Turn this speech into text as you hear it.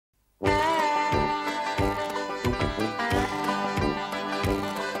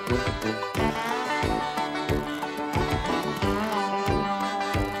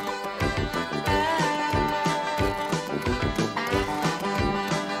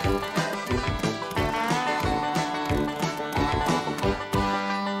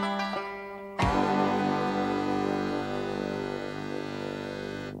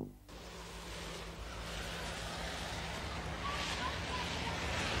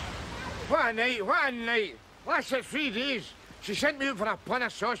What a night, what a night. Lasted 3 days. She sent me out for a pint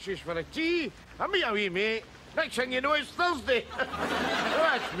of sausage for a tea. I meet a wee mate. Next thing you know, it's Thursday.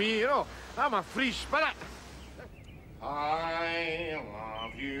 That's me, you know. I'm a free spirit. I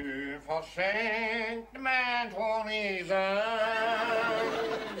love you for sentimental reasons.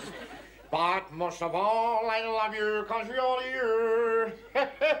 But most of all, I love you because you're you.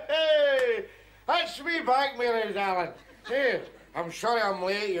 Hey, that's me back, Mary darling. Hey, I'm sorry I'm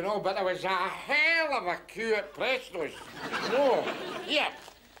late, you know, but there was a hell of a queue at Presto's. No, yeah,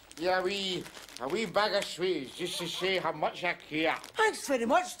 a wee bag of sweets just to say how much I care. Thanks very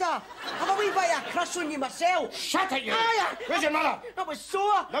much, Star. Have a wee bit of a crush on you myself. Shut it, you! Aye. Where's your mother? That was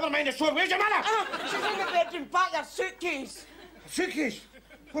sore. Never mind the sore. Where's your mother? She's in the bedroom, back your suitcase. Suitcase?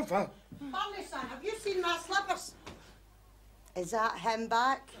 What for? Barney, son, have you seen my slippers? Is that him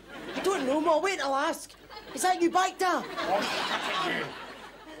back? I don't know, Ma. Wait till I ask. Is that you back there? Oh, shut it, you!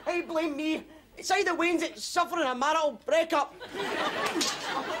 Hey, blame me. It's either Wayne's it's suffering a marital breakup.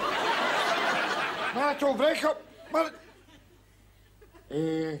 Marital breakup? Well,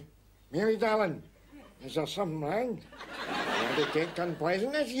 Mary darling, is there something wrong? You detect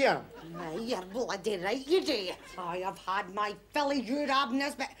unpleasantness here? Aye, you're bloody right, you do. I have had my fill of you, RAB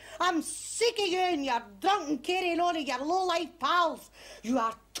NESBITT. I'm sick of you and your drunken carrying on of your low-life pals. You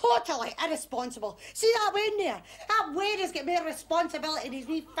are totally irresponsible. See that Wayne there? That Wayne has got more responsibility in his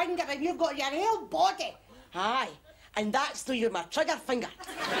wee finger than you've got in your whole body. Aye, and that's through my trigger finger.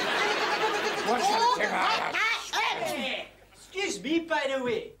 What's that Hey. Excuse me, by the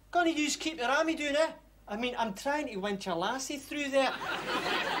way. Gonna use keep your army doing it? I mean, I'm trying to winch a lassie through there.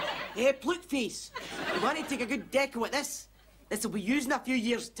 Hey, plug face. You want to take a good deco at this? This will be used in a few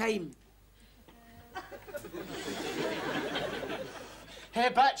years' time. Hey,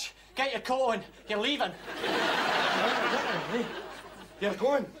 bitch, get your coat on. You're leaving. You're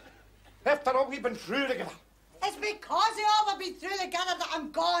going? After all we've been through together. It's because of all we've been through together that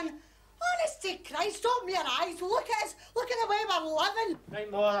I'm gone. Honest to Christ, open your eyes. Look at us. Look at the way we're living. Right,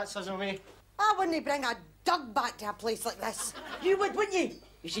 Ma, that's us away. I wouldn't bring a dog back to a place like this. You would, wouldn't you?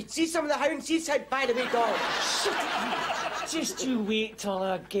 You should see some of the hounds he's had by the way, dog. Shut up. Just you wait till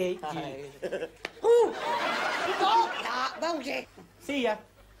I get you. Ooh, stop that, will you? See ya.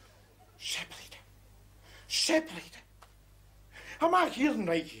 Separated. Am I hearing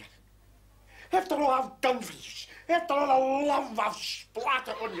right here? After all I've done for you, after all the love I've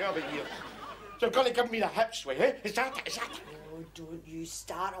splattered on you over years, you're going to give me the hip sway, eh? Is that it? Oh, don't you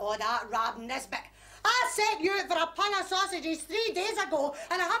start all that, RAB NESBITT. I sent you out for a pan of sausages 3 days ago,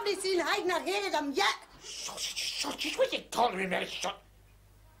 and I haven't seen hiding or hair of them yet. Sausages? What are you calling me, Mary?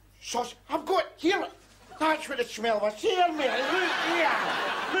 Sausage? I've got it. Here. That's what the smell was. Here, Mary. Look here.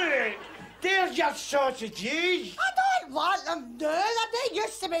 Look. There's your sausages. I don't want them now. They're not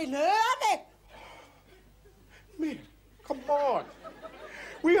used to me now, are they? Mary, come on.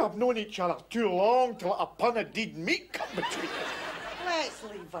 We have known each other too long to let a pun of deed meat come between us. Let's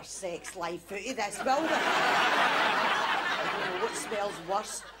leave our sex life out of this, will we? I don't know what smells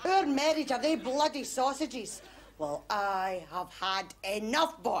worse. Our marriage, are they bloody sausages? Well, I have had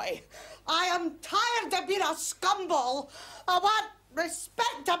enough, boy. I am tired of being a scumball. I want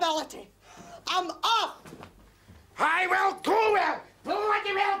respectability. I'm off. I will go, well.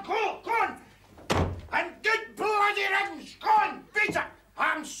 Bloody well, go on. And good bloody riddance. Go on, beat it.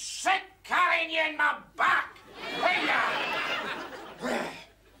 I'm sick carrying you in my back. Hiya!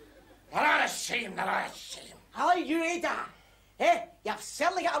 They're all the same, they're all the same. Hello, you Ada. Eh? You've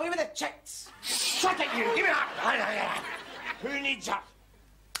certainly got away with the chicks. Shut it, you! Give me that! Who needs that?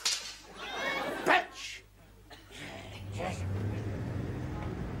 Bitch!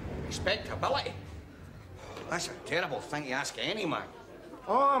 Respectability? That's a terrible thing to ask any man.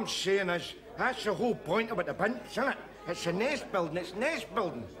 All I'm saying is, that's the whole point about the bunch, isn't it? It's a nest building, it's nest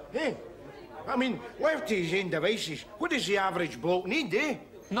building, eh? I mean, left to his own devices, what does the average bloke need, eh?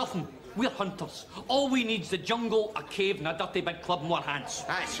 Nothing. We're hunters. All we need's the jungle, a cave, and a dirty big club in our hands.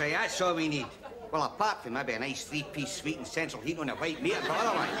 That's right, that's all we need. Well, apart from maybe a nice three-piece suite and central heat on a white meter, but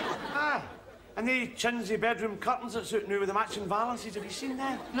otherwise... Ah, and the chinsy bedroom curtains that's out now with the matching valances, have you seen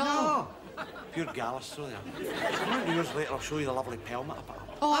that? No. Pure gallus, so they are. Years later, I'll show you the lovely pelmet I put up.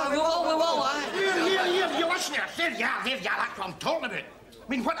 Oh, we will. Here, you listen here. There you are, that's what I'm talking about. I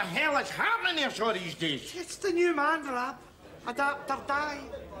mean, what the hell is happening there so these days? It's the new man, RAB. Adapt or die.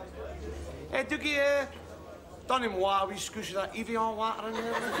 Doogie, donnez-moi a wee scoosh of that Evian water in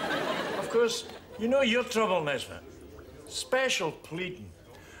there. Of course, you know your trouble, NESBITT. Special pleading.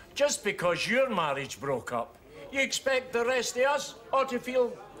 Just because your marriage broke up, you expect the rest of us ought to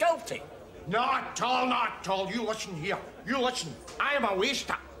feel guilty. Not at all, not at all. You listen here. You listen. I am a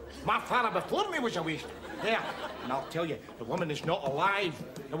waster. My father before me was a waste. There, and I'll tell you, the woman is not alive.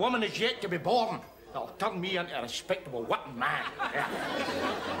 The woman is yet to be born. That'll turn me into a respectable working man. Yeah.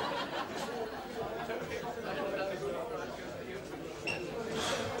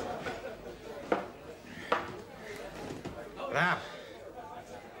 Rab,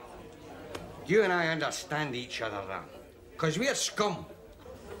 you and I understand each other, Rab, because we're scum.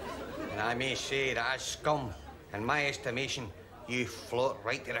 And I may say that as scum, in my estimation, you float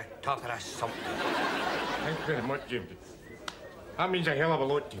right to the top of the sump. Thank you very much, James. That means a hell of a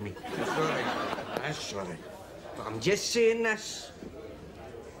lot to me. Sorry. I'm sorry. But I'm just saying this.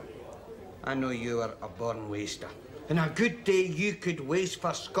 I know you are a born waster. And a good day you could waste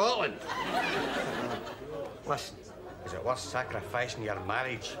for Scotland. Listen, is it worth sacrificing your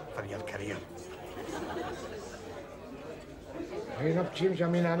marriage for your career? Fair enough, James. I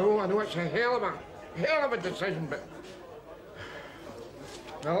mean, I know it's a hell of a decision, but...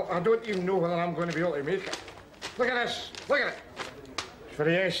 Well, I don't even know whether I'm going to be able to make it. Look at this. Look at it. It's for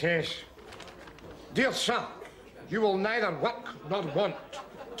the SS. Dear sir, you will neither work nor want.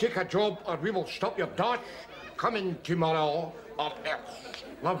 Take a job or we will stop your dash. Come in tomorrow or else.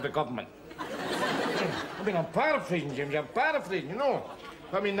 Love the government. I mean, I'm paraphrasing, James. I'm paraphrasing, you know.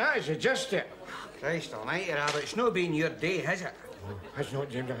 I mean, that is the gist of it. Christ almighty, Rab, it's not been your day, has it? No, it's not,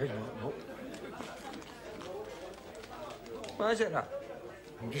 James. It's not, no. What is it, Rab?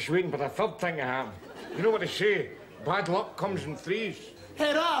 I'm just waiting for the third thing to happen. You know what they say? Bad luck comes in threes.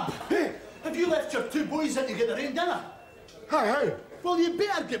 Hey, Rab! Hey, have you left your two boys in to get their own dinner? How? Well, you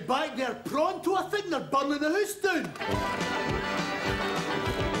better get back there pronto. I think they're burning the house down.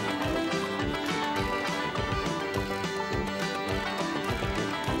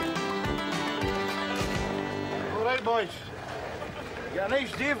 All right, boys. Got a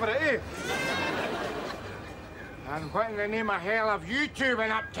nice day for it, eh? And what in the name of hell have you two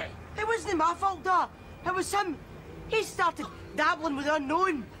been up to? It wasn't my fault, Dad. It was him. He started dabbling with the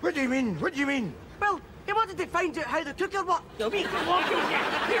unknown. What do you mean? What do you mean? Well, he wanted to find out how the cooker worked. Shut up with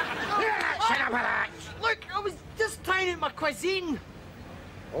that! Look, I was just trying out my cuisine.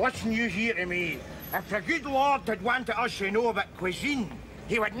 Listen you here to me. If the good Lord had wanted us to know about cuisine,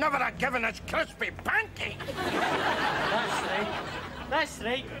 he would never have given us crispy pancakes. That's right. That's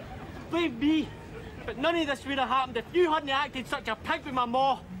right. Blame me. But none of this would have happened if you hadn't acted such a pig with my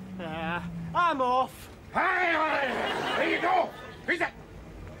ma. I'm off. Hey, there you go. Who's it?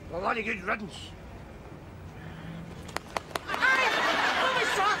 Bloody good riddance. What was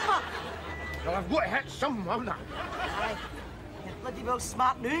that Well, I've got to hit some, haven't I? Aye, you're bloody well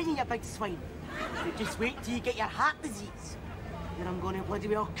smart now, you big swine. You just wait till you get your heart disease. Then I'm going to bloody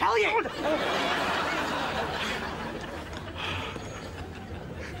well kill you.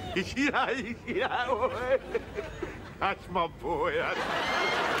 You see that? You see that? That's my boy.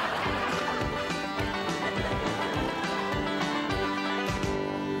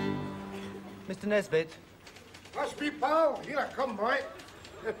 Mr. Nesbitt. That's me, pal. Here I come, boy.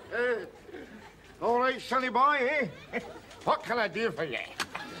 All right, sonny boy, eh? What can I do for you?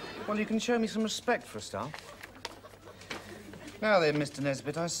 Well, you can show me some respect for a start. Now then, Mr.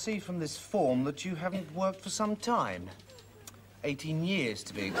 Nesbitt, I see from this form that you haven't worked for some time. 18 years,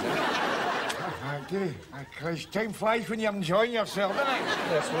 to be exact. Thank you. Christ, time flies when you're enjoying yourself, doesn't it?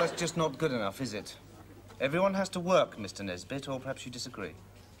 Yes, well, that's just not good enough, is it? Everyone has to work, Mr. Nesbitt, or perhaps you disagree.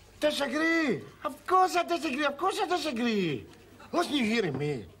 Disagree? Of course I disagree. Of course I disagree. Listen, you hearing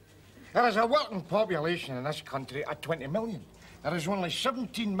me? There is a working population in this country of 20 million. There is only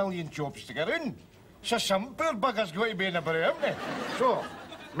 17 million jobs to get in. So some poor bugger's got to be in the brew, haven't they? So,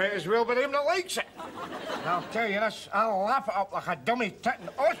 might as well be him that likes it. And I'll tell you this, I'll laugh it up like a dummy tit in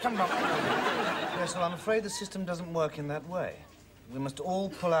autumn. Yes, well, I'm afraid the system doesn't work in that way. We must all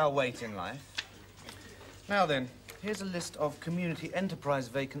pull our weight in life. Now then, here's a list of community enterprise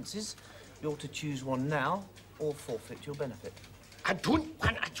vacancies. You're to choose one now or forfeit your benefit. I don't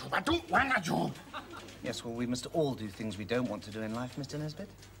want a job. I don't want a job. Yes, well, we must all do things we don't want to do in life, Mr. Nesbitt.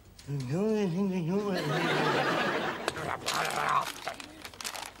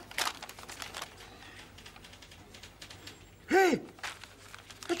 Hey!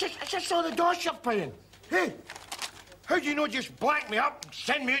 I just saw the door shut playing. Hey! How do you know just black me up and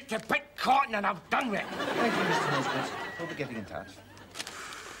send me out to pick cotton and I've done with it? Thank you, Mr. Nesbitt. We'll be getting in touch.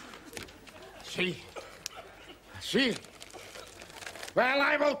 See? Well,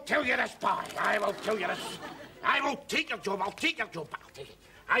 I will tell you this, boy. I will tell you this. I will take your job. I'll take your job. I'll take it.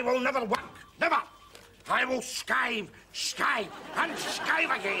 I will never work. Never. I will skive, and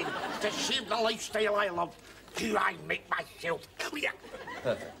skive again to save the lifestyle I love. Do I make myself clear?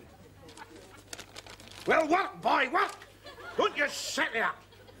 Perfect. Well, work, boy, work. Don't just sit there.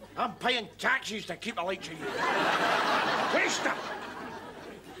 I'm paying taxes to keep the likes of you. Waster!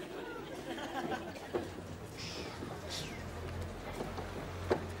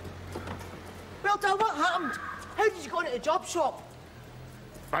 Well, Dad, what happened? How did you go into the job shop?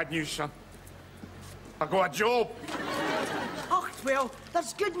 Bad news, son. I got a job. Oh, well,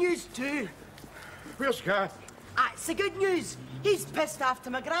 there's good news too. Where's Gav? It's the good news. He's pissed off to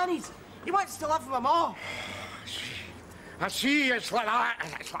my granny's. He wants to live with my ma. I see, it's like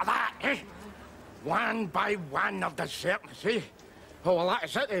that, eh? One by one they're deserting us, eh? Oh, well, that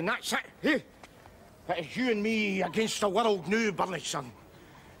is it then, that's it, eh? It's you and me against the world now, Bernie, son.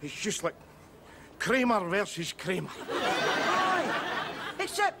 It's just like Kramer versus Kramer. Aye.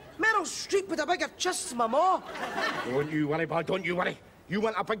 Except Meryl Streep with a bigger chest than my ma. Don't you worry, boy, don't you worry. You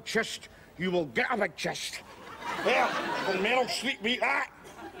want a big chest, you will get a big chest. There, will Meryl Streep beat that?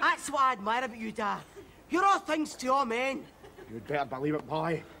 That's what I admire about you, Dad. You're all things to all men. You'd better believe it,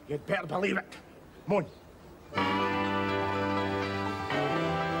 boy. You'd better believe it. Come on.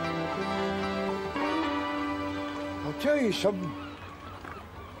 I'll tell you something.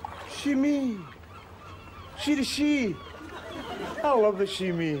 See me. See the sea. I love the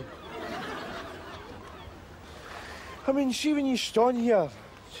sea, me. I mean, see when you stand here,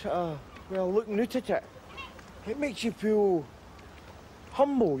 well, looking out at it, it makes you feel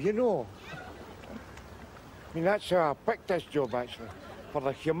humble, you know. I mean, that's I picked this job, actually, for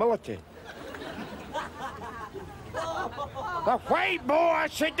the humility. The white boy, I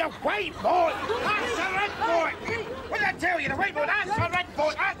said the white boy! That's the red boy! What did I tell you, the white boy, that's the red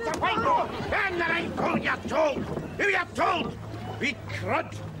boy, that's the white boy! And the right boy, you're told! Who you're told? We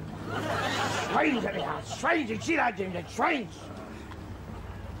crud! Swines that we are, swines, you see that, James, it's swines!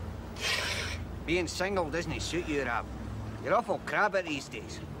 Being single doesn't suit you, Rab. You're awful crabber these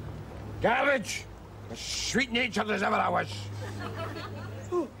days. Garbage! As sweet-natured as ever I was.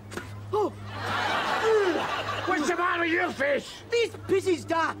 What's the matter with your face? These pieces,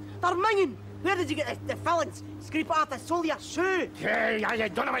 Dad, they're minging. Where did you get the fillings? Scrape it off the sole of your shoe. Hey, I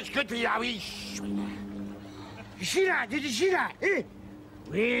don't know what's good for you, a wee swine. You see that? Did you see that? Eh?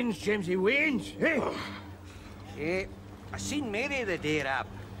 Wains, Jamesy, wains. Eh? Eh, I seen Mary the day, Rab.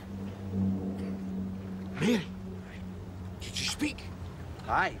 Mary? Did you speak?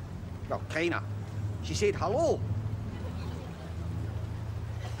 Aye. Well, kinda. She said hello.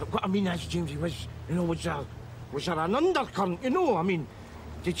 But what I mean is, Jamesy, was, you know, was there an undercurrent, you know? I mean,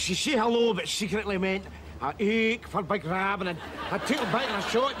 did she say hello but secretly meant a ache for Big Rab and I'd take her back in a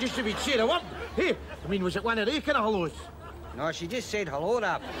shot just if he'd say the word? Hey, I mean, was it one of the kind of hellos? No, she just said hello,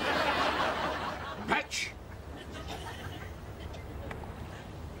 Rab. Bitch!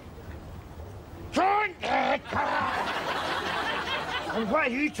 Don't! And what are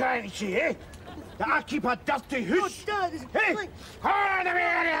you trying to say, eh? That I keep a dirty house? Oh, Dad, hey! On the way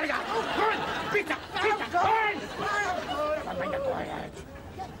out of here! Go on! Beat her! Beat her! Go on!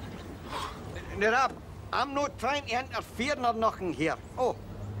 Now, Rab, I'm not trying to interfere nor nothing here. Oh.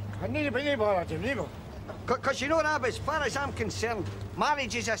 I need to be able to neighbour. Because you know, Rab, as far as I'm concerned,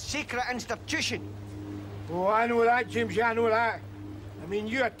 marriage is a sacred institution. Oh, I know that, James, I know that. I mean,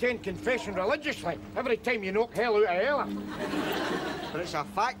 you attend confession religiously every time you knock hell out of Ella. But it's a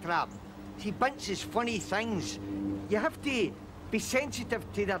fact, Rab. See, bunts is funny things. You have to be sensitive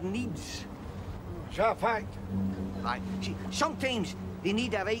to their needs. It's a fact. Aye. See, sometimes they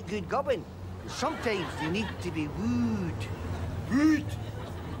need a right good gubbin. Sometimes they need to be wooed. Wooed?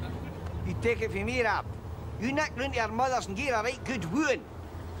 You take it from me, Rab. You nick round to your mother's and get a right good wooing.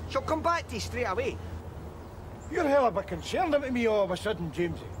 She'll come back to you straight away. You're hell of a concerned about me all of a sudden,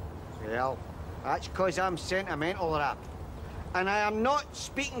 Jamesy. Well, that's because I'm sentimental, Rab. And I am not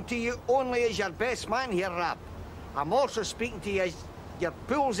speaking to you only as your best man here, Rab. I'm also speaking to you as your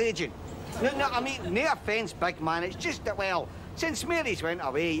pool's agent. No, I mean, no offence, big man. It's just that, well, since Mary's went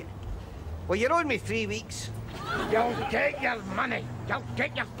away, well, you're on me 3 weeks. You'll get your money. You'll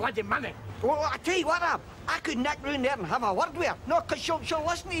get your bloody money. Well, I tell you what, Rab, I could nick round there and have a word with her. No, because she'll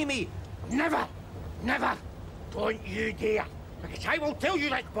listen to me. Never, never. Don't you dare. Because I will tell you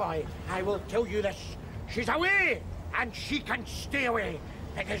this, boy. I will tell you this. She's away, and she can stay away.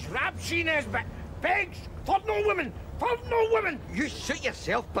 Because Rab C. NESBITT begs for no women, for no women. You suit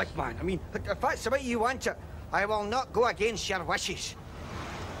yourself, big man. I mean, if that's the way you want it, I will not go against your wishes.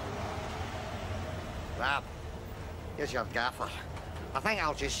 Rab, here's your gaffer. I think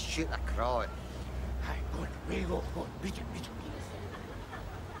I'll just shoot the craw. Aye, go on, where you go, go on, beat it, beat it.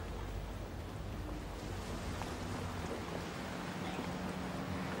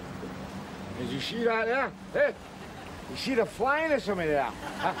 Did you see that there? Hey, you see the flying of somebody there?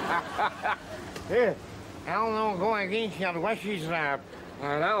 Hey, I'll not go against your wishes, Rab.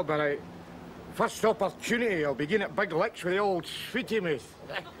 Aye, that'll be right. First opportunity, I'll begin at big licks with the old sweetie mouth.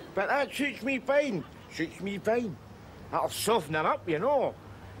 But that suits me fine. Suits me fine. That'll soften her up, you know.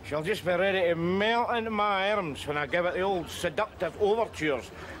 She'll just be ready to melt into my arms when I give it the old seductive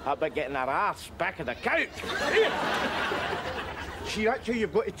overtures about getting her ass back of the couch. See, that's how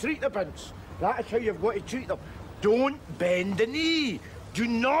you've got to treat the prince. That is how you've got to treat them. Don't bend the knee. Do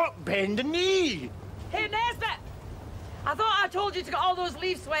not bend the knee. Hey, Nesbitt! I thought I told you to get all those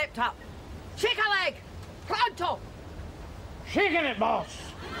leaves swept up. Shake a leg! Pronto! Shaking it, boss.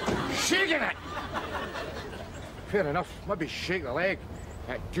 Shaking it. Fair enough. Maybe shake the leg.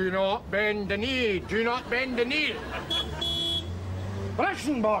 Do not bend the knee. Do not bend the knee.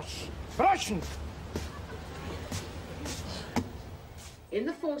 Brushing, boss. Brushing. In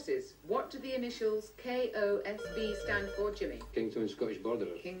the forces, what do the initials KOSB stand for, Jimmy? King's Own Scottish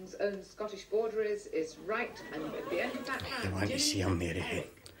Borderers. King's Own Scottish Borderers is right, and at the end of that round, You want to see him, Mary?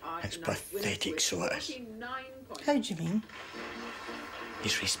 It's pathetic, so it is. How do you mean?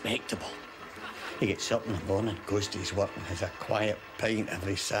 He's respectable. He gets up in the morning, goes to his work and has a quiet pint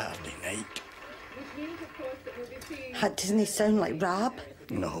every Saturday night. That doesn't sound like RAB.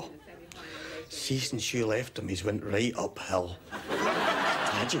 No. See, since you left him, he's went right uphill.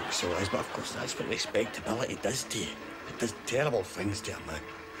 Tragic, so it is, but of course that's what respectability does to you. It does terrible things to a man.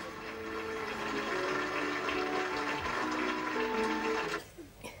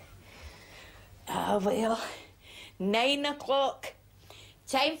 Ah, well, 9 o'clock.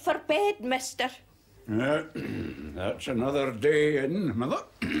 Time for bed, mister. That's another day in, Mother.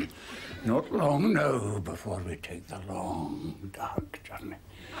 Not long now before we take the long, dark journey.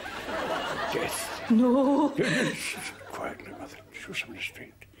 Death. No. Quietly, Mother. Show some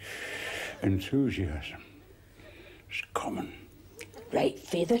restraint. Enthusiasm is common. Right,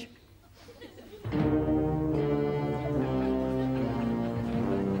 Feather.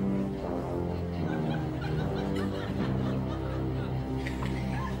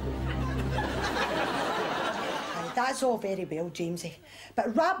 That's all very well, Jamesy.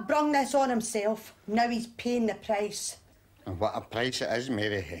 But Rab brung this on himself. Now he's paying the price. And what a price it is,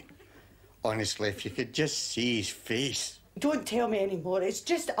 Mary. Honestly, if you could just see his face. Don't tell me anymore. It's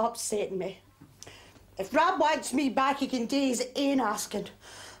just upsetting me. If Rab wants me back, he can do his own asking.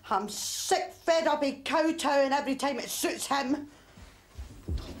 I'm sick fed up of kowtowing every time it suits him.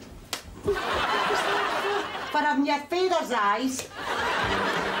 For having your father's eyes.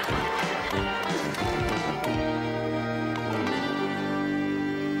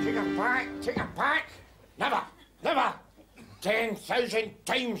 Take it back. Never, never. 10,000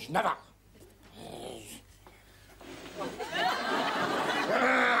 times never.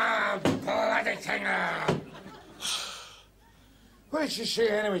 Bloody thing. What did she say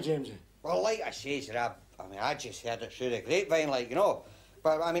anyway, Jamesy? Well, like I says, Rab, I just heard it through the grapevine, like, you know.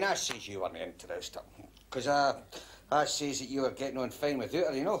 But, I says you weren't interested. Because I says that you were getting on fine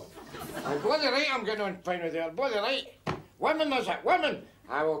without her, you know. Oh, bloody right I'm getting on fine with her, bloody right. Women, is it? Women.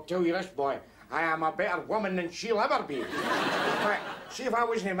 I will tell you this, boy. I am a better woman than she'll ever be. In fact, see if I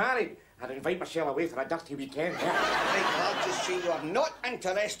wasn't married, I'd invite myself away for a dirty weekend. Yeah. Right, I'll just say you are not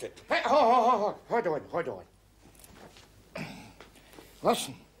interested. Hey, hold on.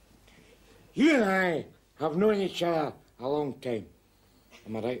 Listen, you and I have known each other a long time.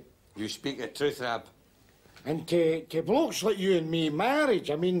 Am I right? You speak the truth, Rab. And to blokes like you and me, marriage,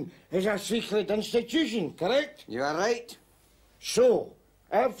 is a secret institution, correct? You are right. So,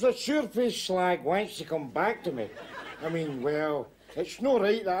 if the surface slag wants to come back to me, well, it's no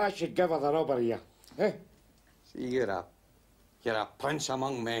right that I should give her the rubber here. Eh? See, you're a prince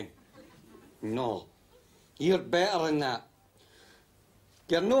among men. No, you're better than that.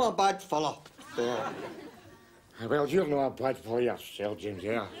 You're not a bad fella. Well, you're not a bad fella yourself, James,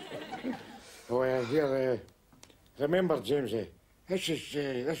 yeah. Oh, here, remember, James, this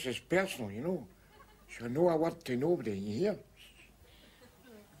is personal, you know. So no a word to nobody, you hear?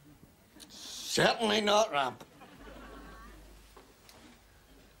 Certainly not, Rab.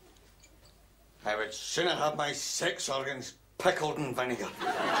 I would sooner have my sex organs pickled in vinegar.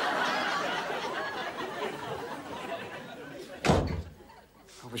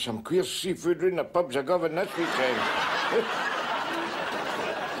 There was some queer seafood in the pubs of Govan this weekend.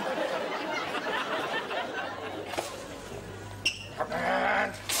 Come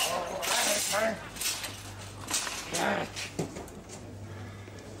on.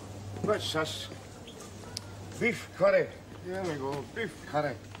 What's this? Beef curry. There we go, beef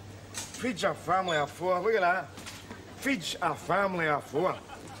curry. Feeds a family of 4. Look at that. Feeds a family of 4.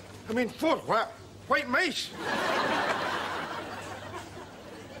 4 what? White mice.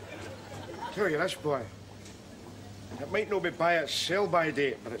 Tell you this, boy. It might not be by its sell-by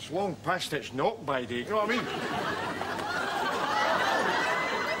date, but it's long past its knock-by date. You know what I mean?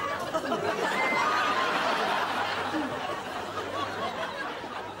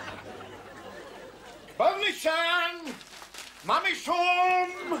 Burnley-san! Mummy's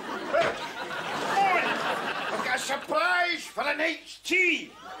home! Boy, I've got a surprise for a night's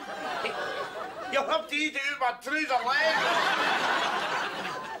tea. You'll have to eat it out my trouser leg.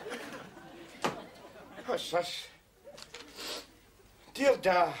 What's this? Dear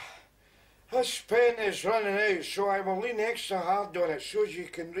Da, this pen is running out, so I will lean extra hard on it so you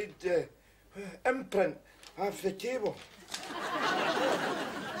can read the imprint of the table.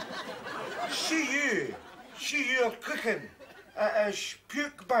 See you are cooking. It is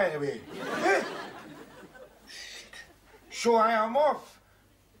puke, by the way. So I am off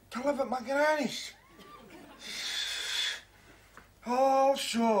to live at my granny's.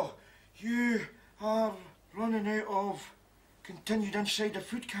 Also, you are running out of continued inside the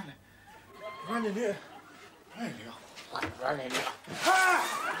food cannon. Running out. Running out. Ha!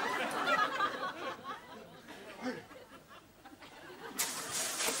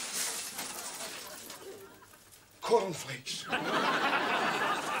 Cornflakes.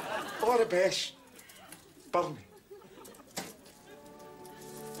 All the best. Burnley.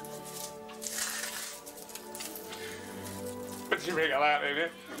 What'd you make of that, eh?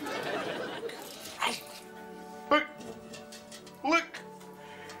 Look!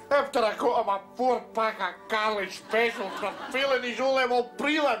 After I got him a 4-pack of Carly Special for failing his O-level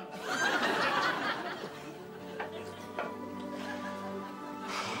prelim.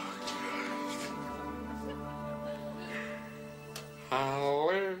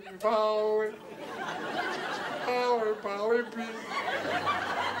 Holly, Polly, Holly, Polly, P.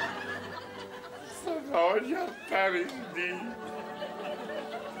 Soggia Tarindi.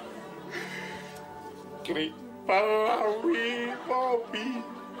 Great Parawi Bobby.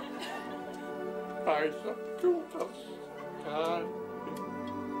 I subcultus.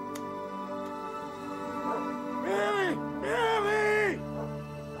 Mary! Mary!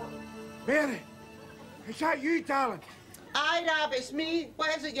 Mary! Is that you, darling? Aye, Rab, it's me.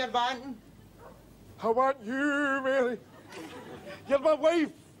 What is it you're wanting? I want you, Mary. You're my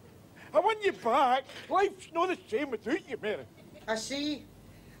wife. I want you back. Life's not the same without you, Mary. I see.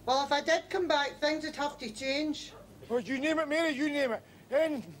 Well, if I did come back, things would have to change. Well, you name it, Mary, you name it.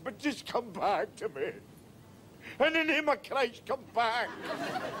 But just come back to me. In the name of Christ, come back.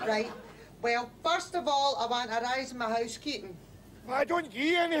 Right. Well, first of all, I want a rise in my housekeeping. Well, I don't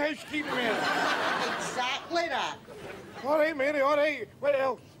give any housekeeping, Mary. Exactly that. All right, Mary, all right. What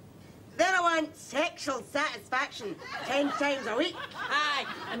else? Then I want sexual satisfaction 10 times a week. Aye,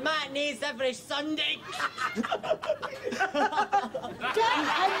 and matinees every Sunday. Get in there,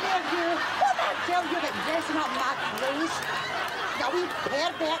 you. What did I tell you about dressing up my clothes? You wee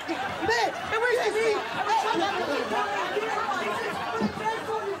pervert. Mate, it was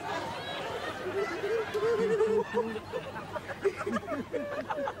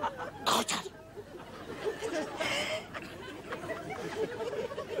God.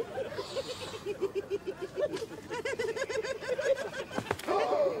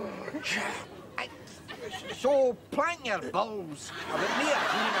 So, plant your bulbs about me a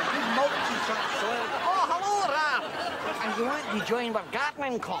good multi-shot soil. Oh, hello, Rab. And you want to join our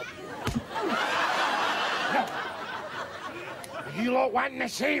gardening club? Are you lot wanting the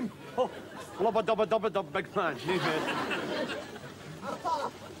same? Oh, lubba-dubba-dubba-dub, big man.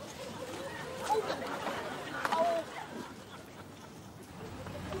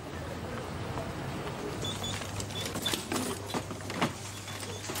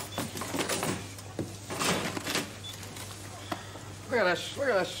 Look at this, look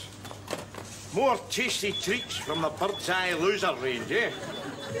at this. More tasty treats from the Bird's Eye Loser range, eh?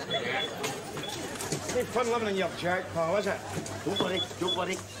 Ain't fun living in your jack, pal, is it? Don't worry, don't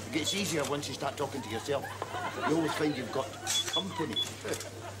worry. It gets easier once you start talking to yourself. You always find you've got company.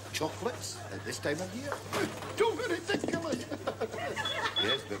 Chocolates at this time of year. Don't be ridiculous.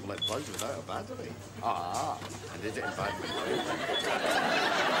 Yes, but like buzz without a battery. Ah, and is it in bad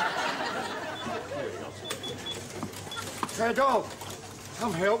Hey, dog.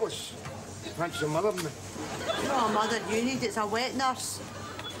 I'm helpless. Fancy mothering me. No, Mother, you need it's a wet nurse.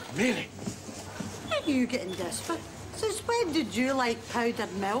 Mary. Are you getting desperate? Since when did you like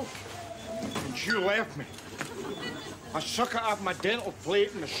powdered milk? And you left me. I suck it off my dental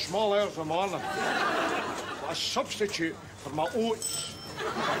plate in the small hours of the morning. A substitute for my oats.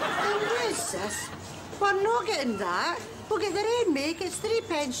 Yes, sis. We're not getting that. We'll get the rain make. It's 3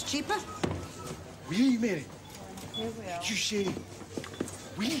 pence cheaper. We, Mary. Here we are. Did you say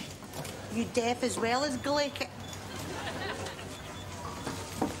we? You deaf as well as Glacier.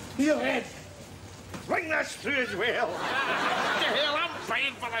 Here, Ed. Ring this through as well. What the hell, I'm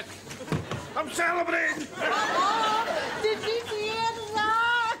paying for this. I'm celebrating. Oh, did you hear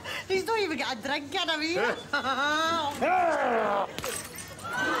that? He's not even got a drink in him here.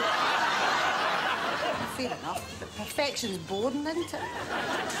 Fair enough, but perfection's boring, isn't it?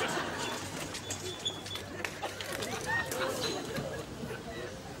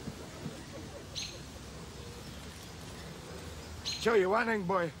 Tell you one thing,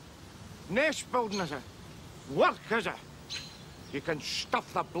 boy. Nest building is a work, is it? You can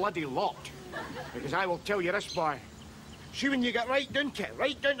stuff the bloody lot. Because I will tell you this, boy. See, when you get right down to it,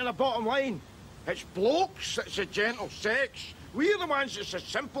 right down to the bottom line, it's blokes that's the gentle sex. We're the ones that's the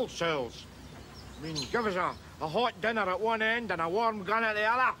simple souls. I mean, give us a hot dinner at one end and a warm gun at the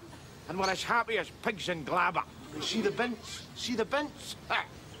other, and we're as happy as pigs in glabber. You see the bints? See the bints?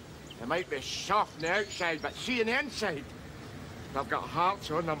 They might be soft on the outside, but see on the inside, they've got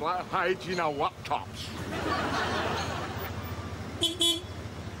hearts on them like hygiene worktops.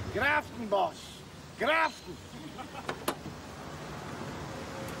 Grafton, boss. Grafton.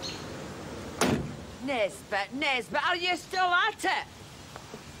 Nesbitt, are you still at it?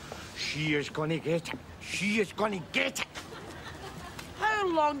 She is gonna get it. She is gonna get it. How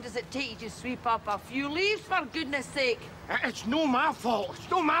long does it take you to sweep up a few leaves, for goodness sake? It's no my fault. It's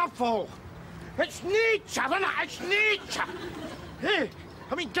no my fault. It's nature, isn't it? It's nature. Hey,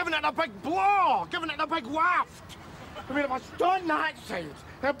 I mean, giving it a big blow, giving it a big waft. I mean, if I stand that side,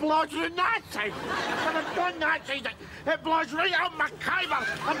 it blows right that side. If I stand that side, it blows right out my kyber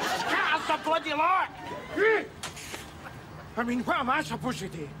and scatters the bloody lot. I mean, what am I supposed to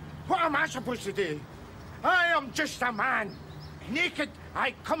do? What am I supposed to do? I am just a man. Naked,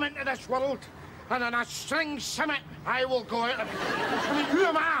 I come into this world, and on a string summit, I will go out of it. I mean, who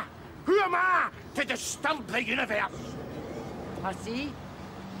am I? Who am I to disturb the universe? I see.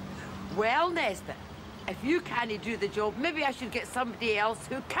 Well, Nesbitt, if you can't do the job, maybe I should get somebody else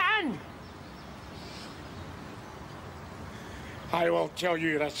who can. I will tell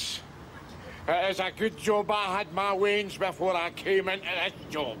you this. It is a good job I had my wains before I came into this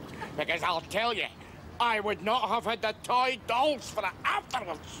job. Because I'll tell you, I would not have had the toy dolls for it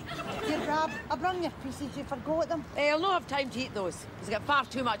afterwards. Dear Rab, I brought your pieces, you forgot them. I'll not have time to eat those. I've got far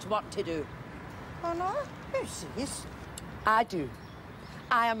too much work to do. Oh, no? Who says? I do.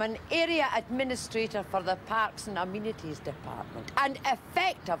 I am an area administrator for the Parks and Amenities Department, and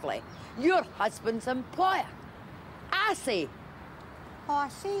effectively, your husband's employer. I say. Oh, I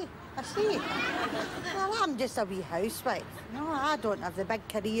see. I see. Well, I'm just a wee housewife. No, I don't have the big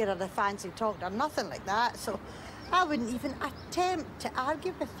career or the fancy talk or nothing like that, so I wouldn't even attempt to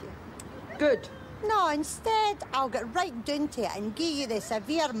argue with you. Good. No, instead, I'll get right down to it and give you the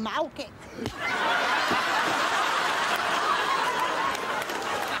severe milking.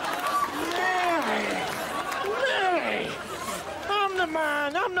 Really? I'm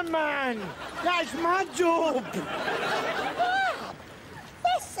the man. That's my job.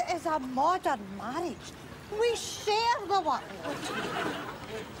 This is a modern marriage. We share the workload.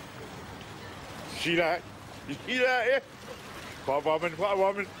 See that? You see that, eh? What a woman, what a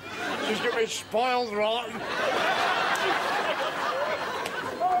woman. She's got me spoiled rotten.